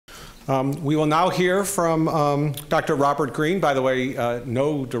We will now hear from Dr. Robert Green. By the way,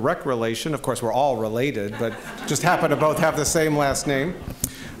 no direct relation. Of course, we're all related, but just happen to both have the same last name.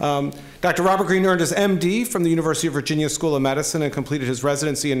 Dr. Robert Green earned his MD from the University of Virginia School of Medicine and completed his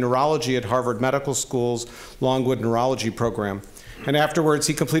residency in neurology at Harvard Medical School's Longwood Neurology Program. And afterwards,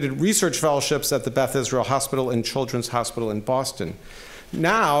 he completed research fellowships at the Beth Israel Hospital and Children's Hospital in Boston.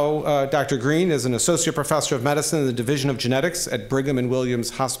 Now, Dr. Green is an associate professor of medicine in the Division of Genetics at Brigham and Women's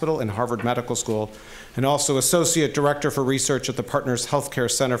Hospital and Harvard Medical School, and also associate director for research at the Partners Healthcare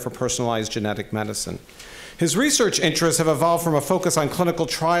Center for Personalized Genetic Medicine. His research interests have evolved from a focus on clinical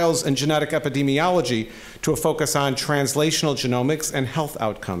trials and genetic epidemiology to a focus on translational genomics and health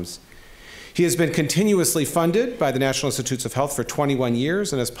outcomes. He has been continuously funded by the National Institutes of Health for 21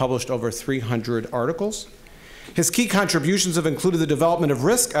 years and has published over 300 articles. His key contributions have included the development of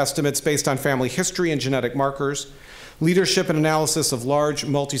risk estimates based on family history and genetic markers, leadership and analysis of large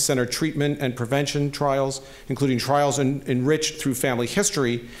multi-center treatment and prevention trials, including trials enriched through family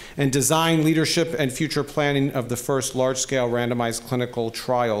history, and design, leadership, and future planning of the first large-scale randomized clinical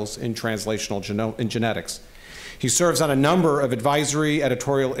trials in translational genetics. He serves on a number of advisory,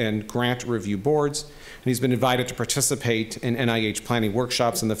 editorial, and grant review boards, and he's been invited to participate in NIH planning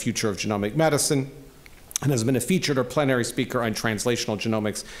workshops on the future of genomic medicine, and has been a featured or plenary speaker on translational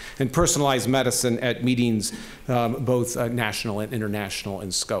genomics and personalized medicine at meetings both national and international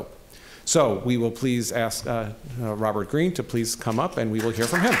in scope. So we will please ask Robert Green to please come up, and we will hear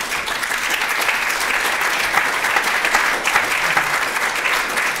from him.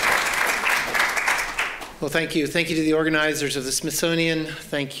 Well, thank you. Thank you to the organizers of the Smithsonian.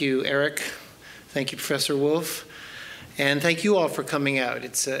 Thank you, Eric. Thank you, Professor Wolf. And thank you all for coming out.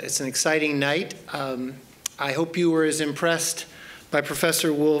 It's an exciting night. I hope you were as impressed by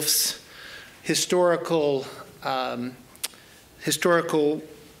Professor Wolf's historical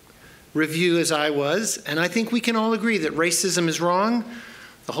review as I was. And I think we can all agree that racism is wrong,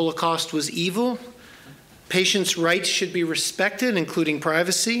 the Holocaust was evil, patients' rights should be respected, including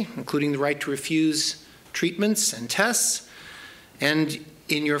privacy, including the right to refuse treatments and tests, and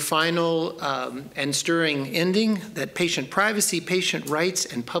in your final and stirring ending, that patient privacy, patient rights,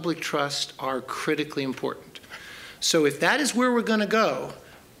 and public trust are critically important. So if that is where we're going to go,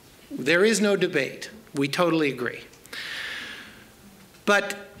 there is no debate. We totally agree.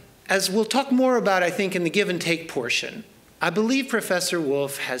 But as we'll talk more about, I think, in the give and take portion, I believe Professor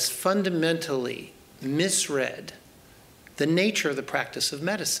Wolf has fundamentally misread the nature of the practice of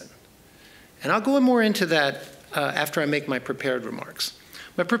medicine. And I'll go more into that after I make my prepared remarks.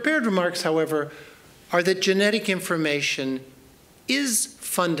 My prepared remarks, however, are that genetic information is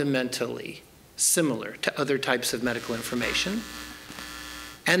fundamentally similar to other types of medical information,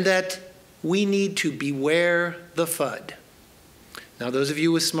 and that we need to beware the FUD. Now, those of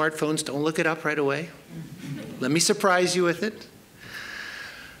you with smartphones, don't look it up right away. Let me surprise you with it.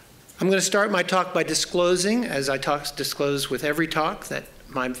 I'm going to start my talk by disclosing, as I disclose with every talk, that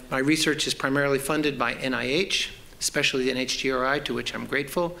my research is primarily funded by NIH, especially the NHGRI, to which I'm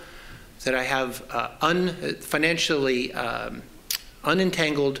grateful, that I have financially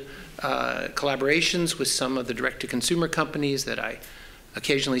unentangled collaborations with some of the direct-to-consumer companies that I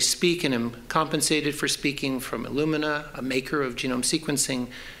occasionally speak and am compensated for speaking, from Illumina, a maker of genome sequencing,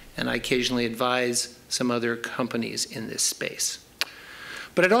 and I occasionally advise some other companies in this space.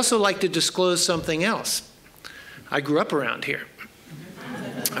 But I'd also like to disclose something else. I grew up around here.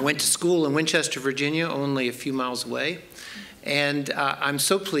 I went to school in Winchester, Virginia, only a few miles away. And I'm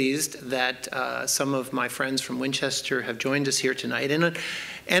so pleased that some of my friends from Winchester have joined us here tonight.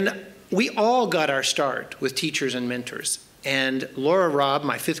 And we all got our start with teachers and mentors. And Laura Robb,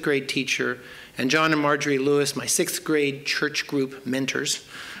 my 5th grade teacher, and John and Marjorie Lewis, my 6th grade church group mentors,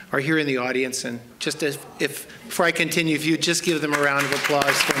 are here in the audience. And just before I continue, if you'd just give them a round of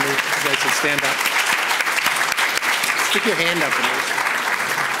applause for me, you guys would stand up. Stick your hand up.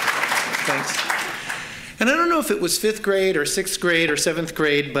 Thanks. And I don't know if it was 5th grade or 6th grade or 7th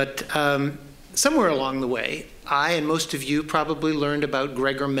grade, but somewhere along the way, I and most of you probably learned about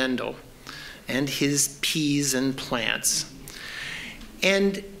Gregor Mendel and his peas and plants.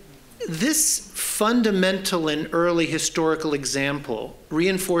 And this fundamental and early historical example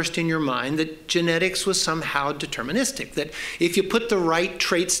reinforced in your mind that genetics was somehow deterministic, that if you put the right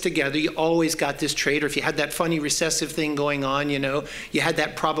traits together, you always got this trait, or if you had that funny recessive thing going on, you know, you had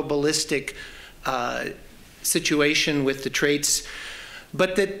that probabilistic situation with the traits,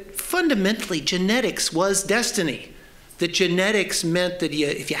 but that fundamentally genetics was destiny. That genetics meant that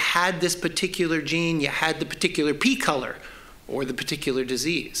if you had this particular gene, you had the particular pea color or the particular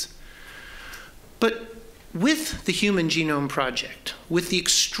disease. But With the Human Genome Project, with the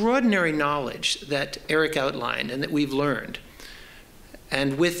extraordinary knowledge that Eric outlined and that we've learned,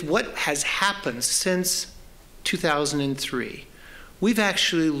 and with what has happened since 2003, we've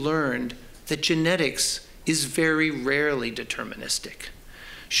actually learned that genetics is very rarely deterministic.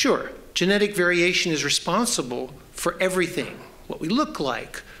 Sure, genetic variation is responsible for everything, what we look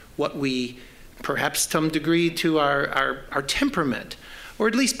like, what we, perhaps to some degree to our temperament, or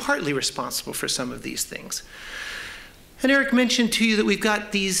at least partly responsible for some of these things. And Eric mentioned to you that we've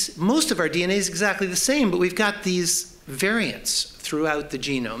got these, most of our DNA is exactly the same, but we've got these variants throughout the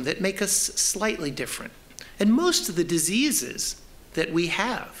genome that make us slightly different. And most of the diseases that we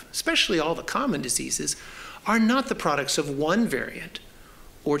have, especially all the common diseases, are not the products of one variant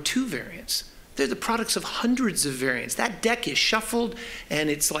or two variants. They're the products of hundreds of variants. That deck is shuffled, and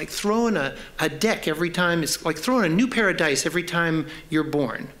it's like throwing a deck every time. It's like throwing a new pair of dice every time you're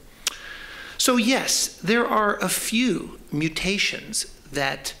born. So yes, there are a few mutations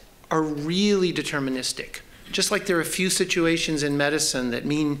that are really deterministic. Just like there are a few situations in medicine that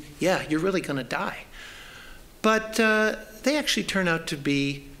mean, yeah, you're really going to die. But they actually turn out to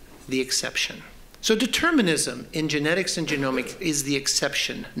be the exception. So determinism in genetics and genomics is the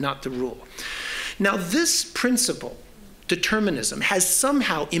exception, not the rule. Now this principle, determinism, has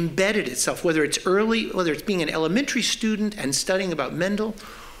somehow embedded itself, whether it's being an elementary student and studying about Mendel,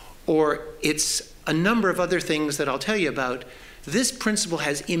 or it's a number of other things that I'll tell you about. This principle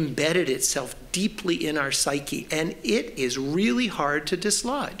has embedded itself deeply in our psyche, and it is really hard to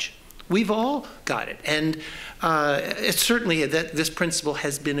dislodge. We've all got it, and it's certainly that this principle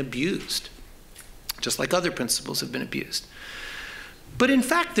has been abused, just like other principles have been abused. But in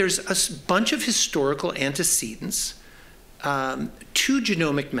fact, there's a bunch of historical antecedents to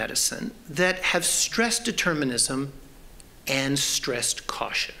genomic medicine that have stressed determinism and stressed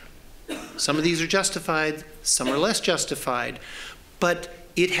caution. Some of these are justified, some are less justified, but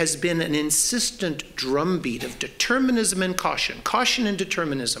it has been an insistent drumbeat of determinism and caution and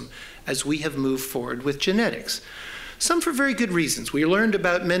determinism as we have moved forward with genetics. Some for very good reasons. We learned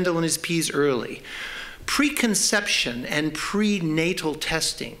about Mendel and his peas early. Preconception and prenatal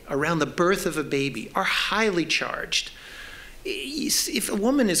testing around the birth of a baby are highly charged. If a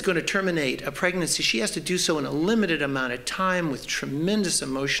woman is going to terminate a pregnancy, she has to do so in a limited amount of time with tremendous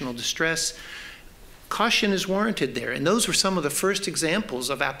emotional distress. Caution is warranted there, and those were some of the first examples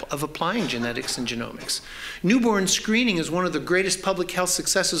of applying genetics and genomics. Newborn screening is one of the greatest public health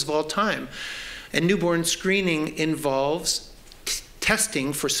successes of all time, and newborn screening involves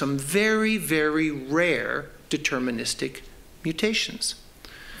testing for some very, very rare deterministic mutations.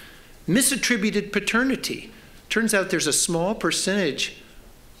 Misattributed paternity. Turns out there's a small percentage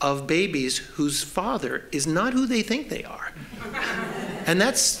of babies whose father is not who they think they are. And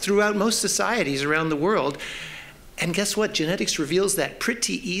that's throughout most societies around the world. And guess what? Genetics reveals that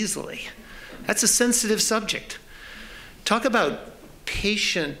pretty easily. That's a sensitive subject. Talk about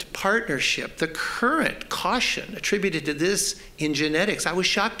patient partnership. The current caution attributed to this in genetics, I was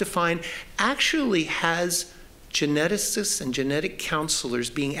shocked to find, actually has geneticists and genetic counselors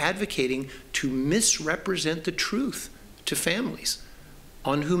being advocating to misrepresent the truth to families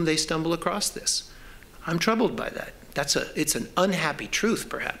on whom they stumble across this. I'm troubled by that. It's an unhappy truth,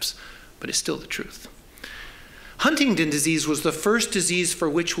 perhaps, but it's still the truth. Huntington disease was the first disease for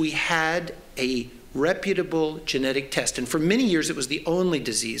which we had a reputable genetic test. And for many years, it was the only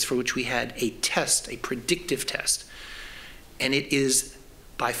disease for which we had a test, a predictive test. And it is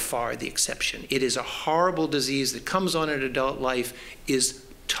by far the exception. It is a horrible disease that comes on in adult life, is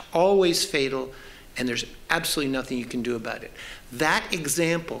always fatal, and there's absolutely nothing you can do about it. That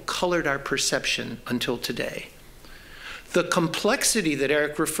example colored our perception until today. The complexity that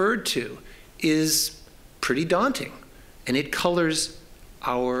Eric referred to is pretty daunting, and it colors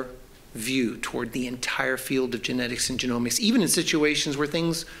our view toward the entire field of genetics and genomics, even in situations where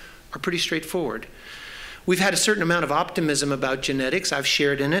things are pretty straightforward. We've had a certain amount of optimism about genetics. I've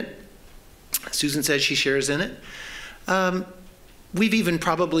shared in it. Susan says she shares in it. We've even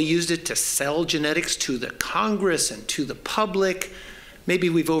probably used it to sell genetics to the Congress and to the public. Maybe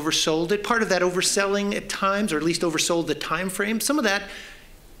we've oversold it. Part of that overselling at times, or at least oversold the time frame, some of that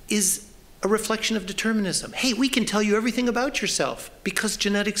is a reflection of determinism. Hey, we can tell you everything about yourself because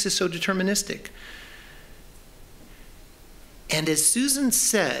genetics is so deterministic. And as Susan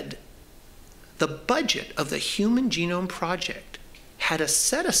said, the budget of the Human Genome Project had a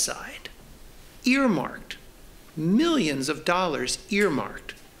set aside, earmarked, millions of dollars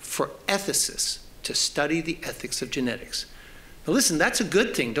earmarked for ethicists to study the ethics of genetics. Now listen, that's a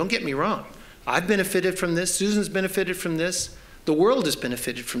good thing, don't get me wrong. I've benefited from this, Susan's benefited from this, the world has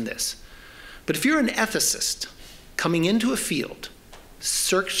benefited from this. But if you're an ethicist coming into a field,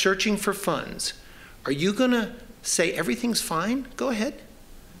 searching for funds, are you going to say everything's fine? Go ahead.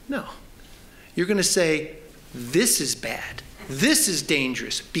 No. You're going to say, this is bad. This is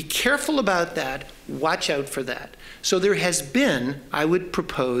dangerous. Be careful about that. Watch out for that. So there has been, I would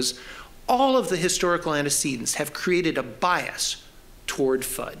propose, all of the historical antecedents have created a bias toward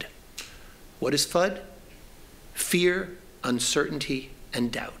FUD. What is FUD? Fear, uncertainty,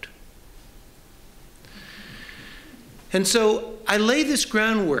 and doubt. And so I lay this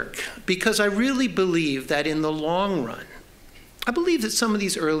groundwork because I really believe that in the long run, I believe that some of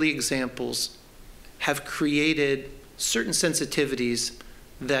these early examples have created certain sensitivities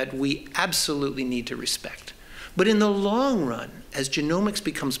that we absolutely need to respect. But in the long run, as genomics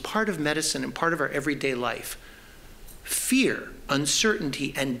becomes part of medicine and part of our everyday life, fear,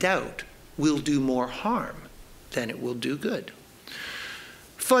 uncertainty, and doubt will do more harm than it will do good.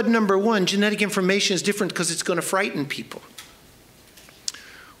 FUD number one, genetic information is different because it's going to frighten people.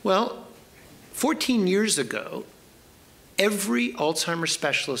 Well, 14 years ago, every Alzheimer's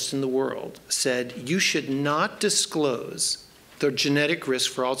specialist in the world said you should not disclose the genetic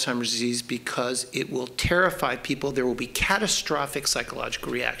risk for Alzheimer's disease because it will terrify people. There will be catastrophic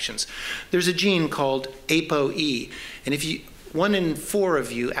psychological reactions. There's a gene called ApoE, and if 1 in 4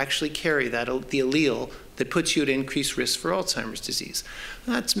 of you actually carry that, the allele that puts you at increased risk for Alzheimer's disease.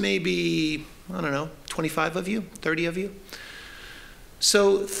 That's maybe, I don't know, 25 of you, 30 of you.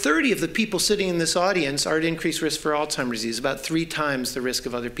 So 30 of the people sitting in this audience are at increased risk for Alzheimer's disease, about 3 times the risk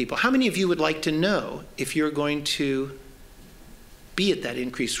of other people. How many of you would like to know if you're going to be at that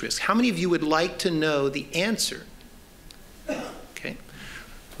increased risk? How many of you would like to know the answer? Okay.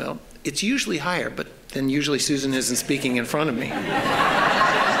 Well, it's usually higher, but then usually Susan isn't speaking in front of me.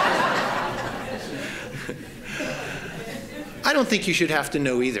 I don't think you should have to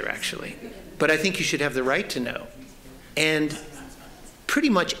know either, actually. But I think you should have the right to know. And pretty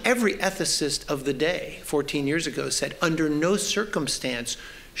much every ethicist of the day 14 years ago said, under no circumstance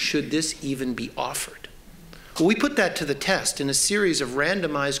should this even be offered. Well, we put that to the test in a series of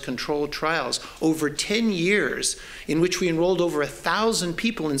randomized controlled trials over 10 years in which we enrolled over 1,000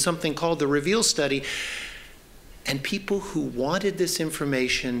 people in something called the REVEAL study. And people who wanted this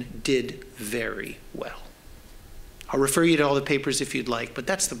information did very well. I'll refer you to all the papers if you'd like, but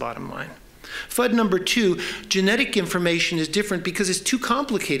that's the bottom line. FUD number 2, genetic information is different because it's too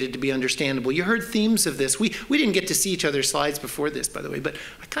complicated to be understandable. You heard themes of this. We didn't get to see each other's slides before this, by the way, but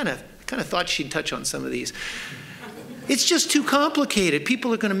I kind of thought she'd touch on some of these. It's just too complicated.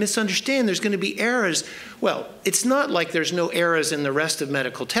 People are going to misunderstand. There's going to be errors. Well, it's not like there's no errors in the rest of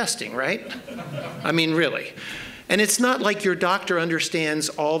medical testing, right? I mean, really. And it's not like your doctor understands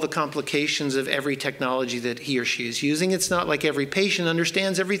all the complications of every technology that he or she is using. It's not like every patient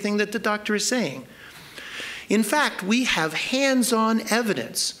understands everything that the doctor is saying. In fact, we have hands-on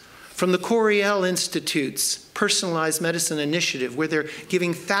evidence from the Coriell Institute's Personalized Medicine Initiative, where they're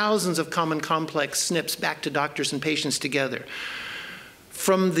giving thousands of common complex SNPs back to doctors and patients together.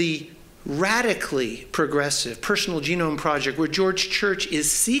 From the radically progressive Personal Genome Project, where George Church is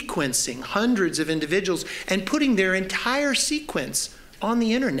sequencing hundreds of individuals and putting their entire sequence on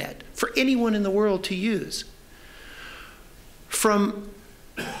the internet for anyone in the world to use. From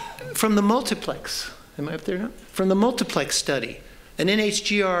the multiplex, am I up there now? From the multiplex study, an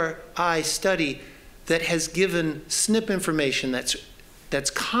NHGRI study that has given SNP information that's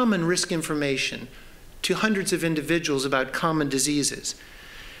common risk information to hundreds of individuals about common diseases.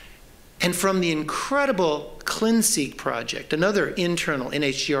 And from the incredible ClinSeq project, another internal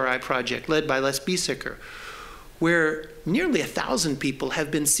NHGRI project led by Les Biesecker, where nearly 1,000 people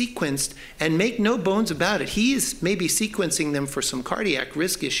have been sequenced, and make no bones about it, he is maybe sequencing them for some cardiac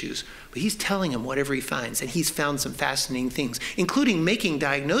risk issues, but he's telling them whatever he finds, and he's found some fascinating things, including making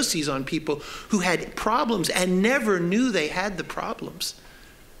diagnoses on people who had problems and never knew they had the problems.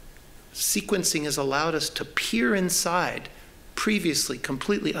 Sequencing has allowed us to peer inside previously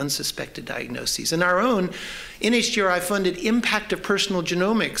completely unsuspected diagnoses. And our own NHGRI-funded Impact of Personal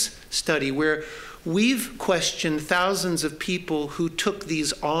Genomics study, where we've questioned thousands of people who took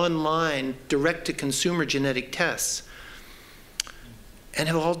these online direct-to-consumer genetic tests and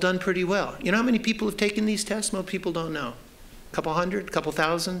have all done pretty well. You know how many people have taken these tests? Most people don't know. A couple hundred, a couple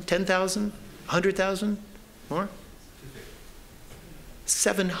thousand, 10,000, 100,000, more?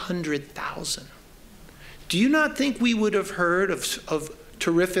 700,000. Do you not think we would have heard of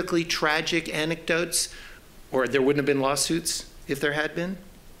terrifically tragic anecdotes, or there wouldn't have been lawsuits if there had been?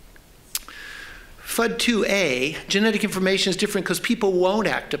 FUD 2A, genetic information is different because people won't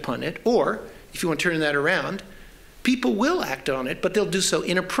act upon it, or, if you want to turn that around, people will act on it, but they'll do so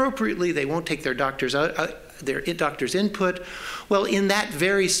inappropriately. They won't take their doctor's input. Well, in that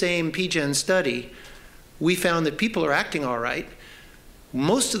very same PGen study, we found that people are acting all right.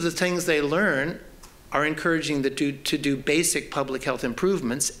 Most of the things they learn are encouraging them to do basic public health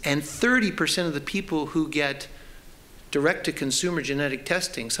improvements, and 30% of the people who get direct-to-consumer genetic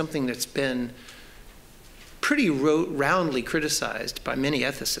testing, something that's been pretty roundly criticized by many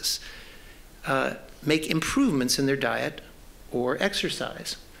ethicists, make improvements in their diet or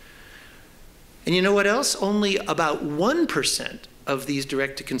exercise. And you know what else? Only about 1% of these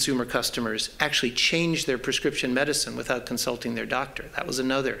direct-to-consumer customers actually change their prescription medicine without consulting their doctor. That was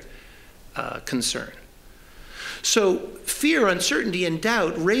another concern. So fear, uncertainty, and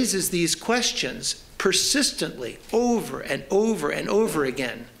doubt raises these questions persistently over and over and over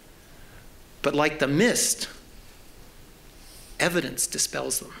again. But like the mist, evidence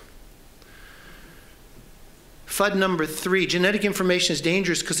dispels them. FUD number 3, genetic information is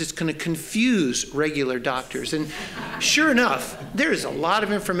dangerous because it's going to confuse regular doctors. And sure enough, there is a lot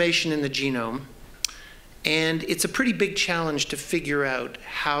of information in the genome, and it's a pretty big challenge to figure out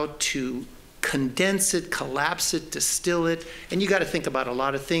how to condense it, collapse it, distill it. And you got to think about a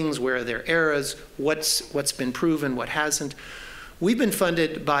lot of things, where are there errors, what's been proven, what hasn't. We've been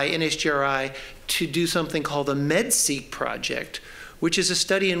funded by NHGRI to do something called the MedSeek project, which is a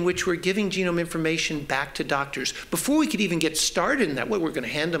study in which we're giving genome information back to doctors. Before we could even get started in that, what, we're going to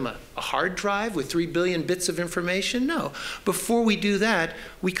hand them a hard drive with 3 billion bits of information? No. Before we do that,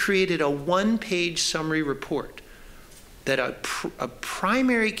 we created a 1-page summary report that a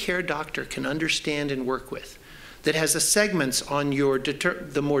primary care doctor can understand and work with, that has the segments on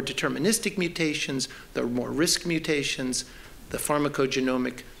the more deterministic mutations, the more risk mutations, the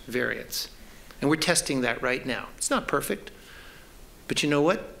pharmacogenomic variants. And we're testing that right now. It's not perfect. But you know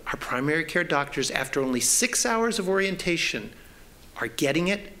what? Our primary care doctors, after only 6 hours of orientation, are getting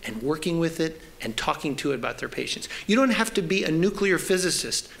it and working with it and talking to it about their patients. You don't have to be a nuclear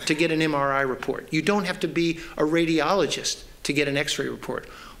physicist to get an MRI report. You don't have to be a radiologist to get an X-ray report.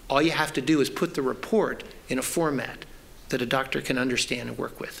 All you have to do is put the report in a format that a doctor can understand and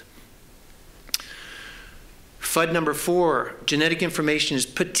work with. FUD number 4, genetic information is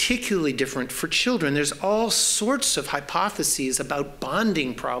particularly different for children. There's all sorts of hypotheses about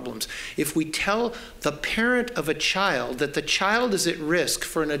bonding problems. If we tell the parent of a child that the child is at risk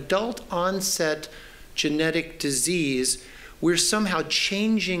for an adult onset genetic disease, we're somehow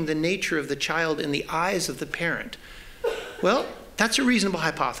changing the nature of the child in the eyes of the parent. Well, that's a reasonable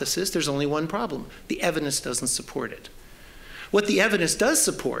hypothesis. There's only one problem. The evidence doesn't support it. What the evidence does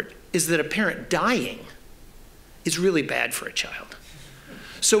support is that a parent dying is really bad for a child.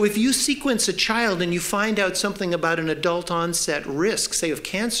 So if you sequence a child and you find out something about an adult onset risk, say of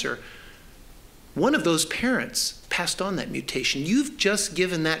cancer, one of those parents passed on that mutation. You've just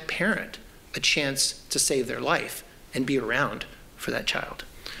given that parent a chance to save their life and be around for that child.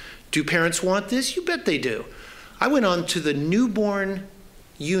 Do parents want this? You bet they do. I went on to the newborn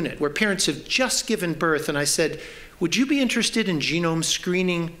unit where parents have just given birth, and I said, would you be interested in genome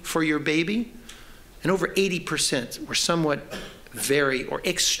screening for your baby? And over 80% were somewhat very or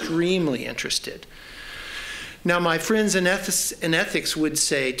extremely interested. Now, my friends in ethics would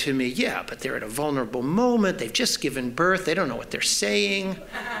say to me, yeah, but they're at a vulnerable moment. They've just given birth. They don't know what they're saying,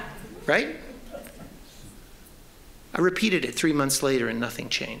 right? I repeated it 3 months later and nothing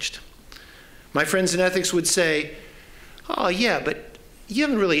changed. My friends in ethics would say, oh, yeah, but you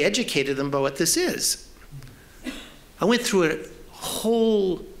haven't really educated them about what this is. I went through a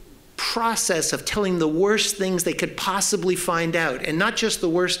whole process of telling the worst things they could possibly find out, and not just the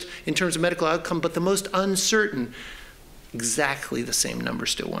worst in terms of medical outcome, but the most uncertain. Exactly the same number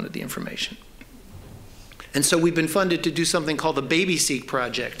still wanted the information. And so we've been funded to do something called the BabySeek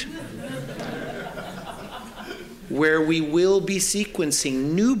project, where we will be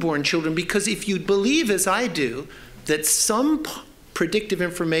sequencing newborn children, because if you believe, as I do, that some predictive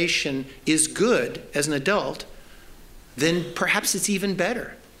information is good as an adult, then perhaps it's even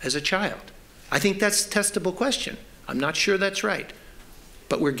better as a child. I think that's a testable question. I'm not sure that's right,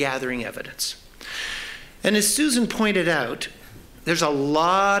 but we're gathering evidence. And as Susan pointed out, there's a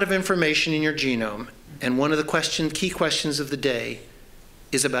lot of information in your genome, and one of the key questions of the day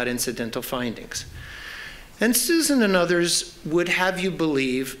is about incidental findings. And Susan and others would have you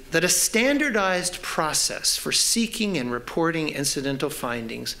believe that a standardized process for seeking and reporting incidental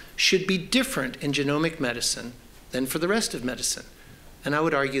findings should be different in genomic medicine than for the rest of medicine. And I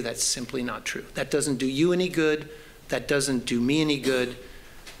would argue that's simply not true. That doesn't do you any good. That doesn't do me any good.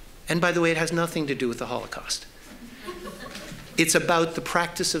 And by the way, it has nothing to do with the Holocaust. It's about the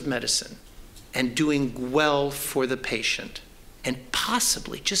practice of medicine. and doing well for the patient, and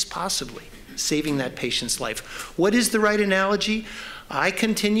possibly, just possibly, saving that patient's life. What is the right analogy? I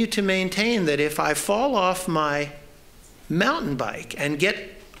continue to maintain that if I fall off my mountain bike and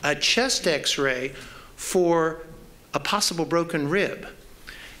get a chest x-ray for a possible broken rib,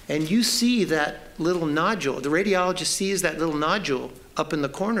 and you see that little nodule, the radiologist sees that little nodule up in the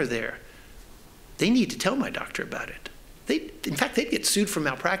corner there, they need to tell my doctor about it. In fact, they'd get sued for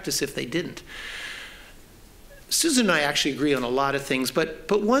malpractice if they didn't. Susan and I actually agree on a lot of things, but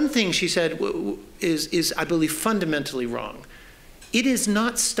one thing she said is, I believe, fundamentally wrong. It is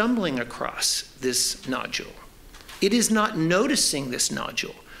not stumbling across this nodule. It is not noticing this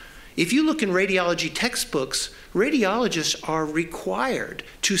nodule. If you look in radiology textbooks, radiologists are required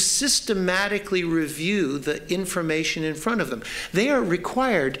to systematically review the information in front of them. They are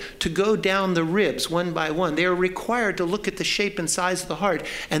required to go down the ribs one by one. They are required to look at the shape and size of the heart,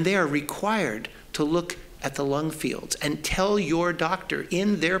 and they are required to look at the lung fields and tell your doctor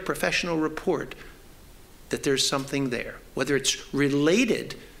in their professional report that there's something there, whether it's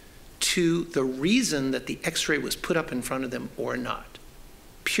related to the reason that the x-ray was put up in front of them or not.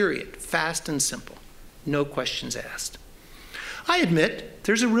 Period. Fast and simple. No questions asked. I admit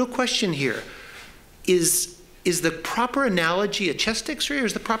there's a real question here. Is the proper analogy a chest x-ray, or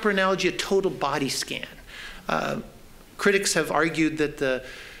is the proper analogy a total body scan? Critics have argued that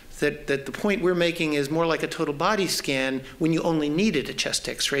the point we're making is more like a total body scan when you only needed a chest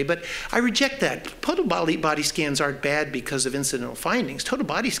x-ray, but I reject that. Total body scans aren't bad because of incidental findings. Total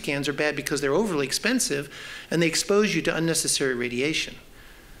body scans are bad because they're overly expensive and they expose you to unnecessary radiation.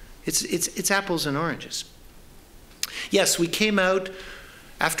 It's apples and oranges. Yes, we came out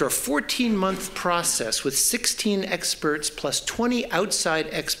after a 14-month process with 16 experts plus 20 outside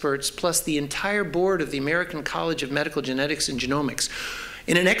experts plus the entire board of the American College of Medical Genetics and Genomics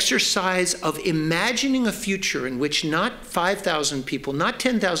in an exercise of imagining a future in which not 5,000 people, not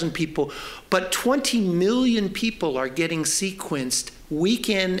 10,000 people, but 20 million people are getting sequenced week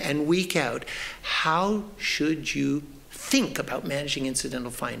in and week out. How should you think about managing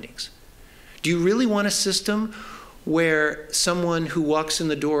incidental findings? Do you really want a system where someone who walks in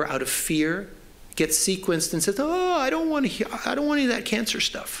the door out of fear gets sequenced and says, oh, I don't want any of that cancer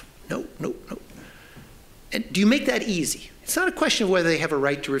stuff? No, no, no. And do you make that easy? It's not a question of whether they have a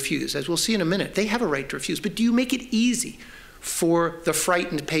right to refuse. As we'll see in a minute, they have a right to refuse. But do you make it easy for the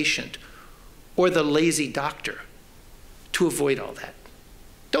frightened patient or the lazy doctor to avoid all that?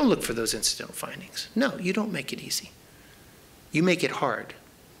 Don't look for those incidental findings. No, you don't make it easy. You make it hard.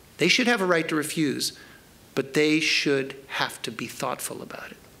 They should have a right to refuse, but they should have to be thoughtful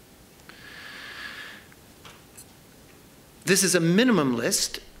about it. This is a minimum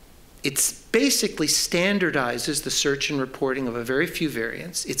list. It basically standardizes the search and reporting of a very few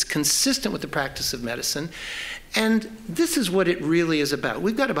variants. It's consistent with the practice of medicine. And this is what it really is about.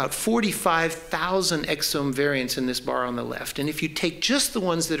 We've got about 45,000 exome variants in this bar on the left. And if you take just the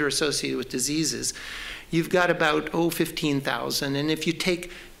ones that are associated with diseases, you've got about, 15,000. And if you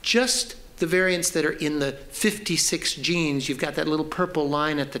take just the variants that are in the 56 genes, you've got that little purple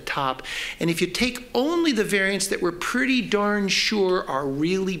line at the top. And if you take only the variants that we're pretty darn sure are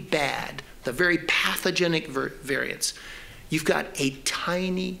really bad, the very pathogenic variants, you've got a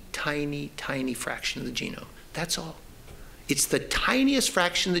tiny, tiny, tiny fraction of the genome. That's all. It's the tiniest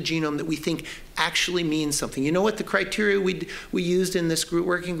fraction of the genome that we think actually means something. You know what the criteria we used in this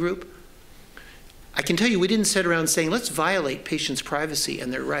working group? I can tell you we didn't sit around saying, let's violate patients' privacy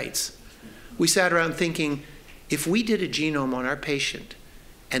and their rights. We sat around thinking, if we did a genome on our patient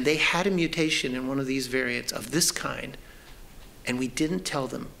and they had a mutation in one of these variants of this kind, and we didn't tell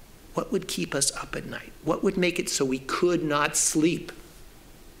them, what would keep us up at night? What would make it so we could not sleep?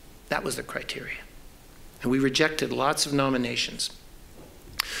 That was the criteria. And we rejected lots of nominations.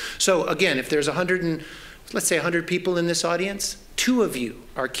 So again, if there's let's say 100 people in this audience, 2 of you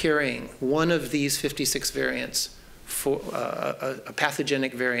are carrying one of these 56 variants for a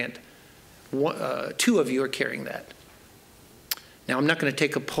pathogenic variant. 2 of you are carrying that. Now, I'm not going to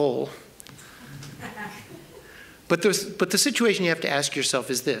take a poll, but the situation you have to ask yourself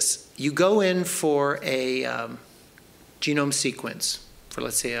is this. You go in for a genome sequence for,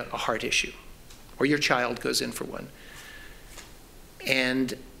 let's say, a heart issue, or your child goes in for one,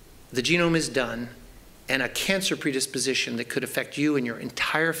 and the genome is done, and a cancer predisposition that could affect you and your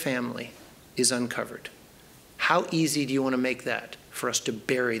entire family is uncovered. How easy do you want to make that for us to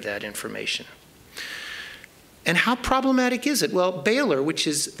bury that information? And how problematic is it? Well, Baylor, which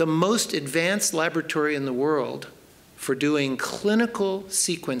is the most advanced laboratory in the world for doing clinical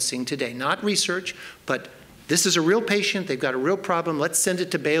sequencing today, not research, but This is a real patient. They've got a real problem. Let's send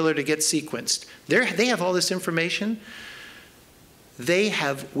it to Baylor to get sequenced. They have all this information. They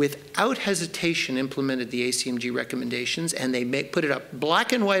have, without hesitation, implemented the ACMG recommendations, and they put it up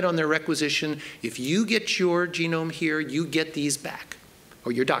black and white on their requisition. If you get your genome here, you get these back,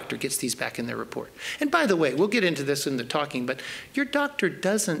 or your doctor gets these back in their report. And by the way, we'll get into this in the talking, but your doctor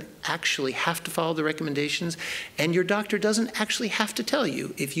doesn't actually have to follow the recommendations, and your doctor doesn't actually have to tell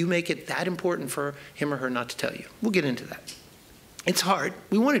you if you make it that important for him or her not to tell you. We'll get into that. It's hard.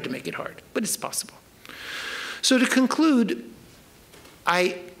 We wanted to make it hard, but it's possible. So to conclude,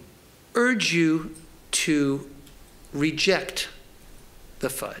 I urge you to reject the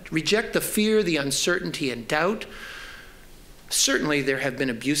FUD. Reject the fear, the uncertainty, and doubt. Certainly there have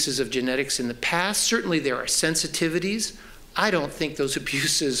been abuses of genetics in the past. Certainly there are sensitivities. I don't think those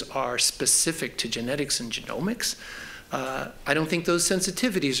abuses are specific to genetics and genomics. I don't think those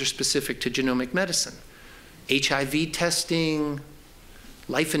sensitivities are specific to genomic medicine. HIV testing,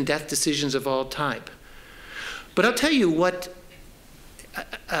 life and death decisions of all type. But I'll tell you what,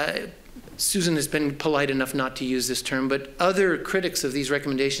 Susan has been polite enough not to use this term, but other critics of these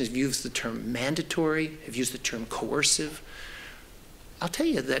recommendations have used the term mandatory, have used the term coercive. I'll tell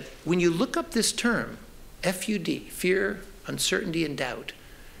you that when you look up this term, FUD, fear, uncertainty, and doubt,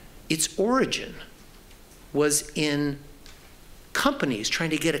 its origin was in companies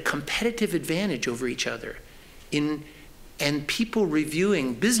trying to get a competitive advantage over each other, and people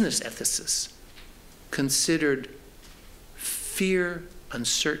reviewing business ethicists considered fear,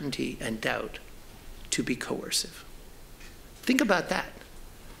 uncertainty, and doubt to be coercive. Think about that.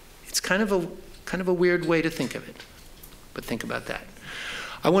 It's kind of a weird way to think of it, but think about that.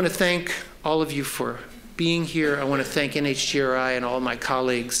 I want to thank all of you for being here. I want to thank NHGRI and all my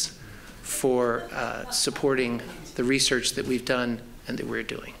colleagues for supporting the research that we've done and that we're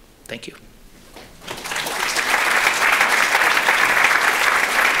doing. Thank you.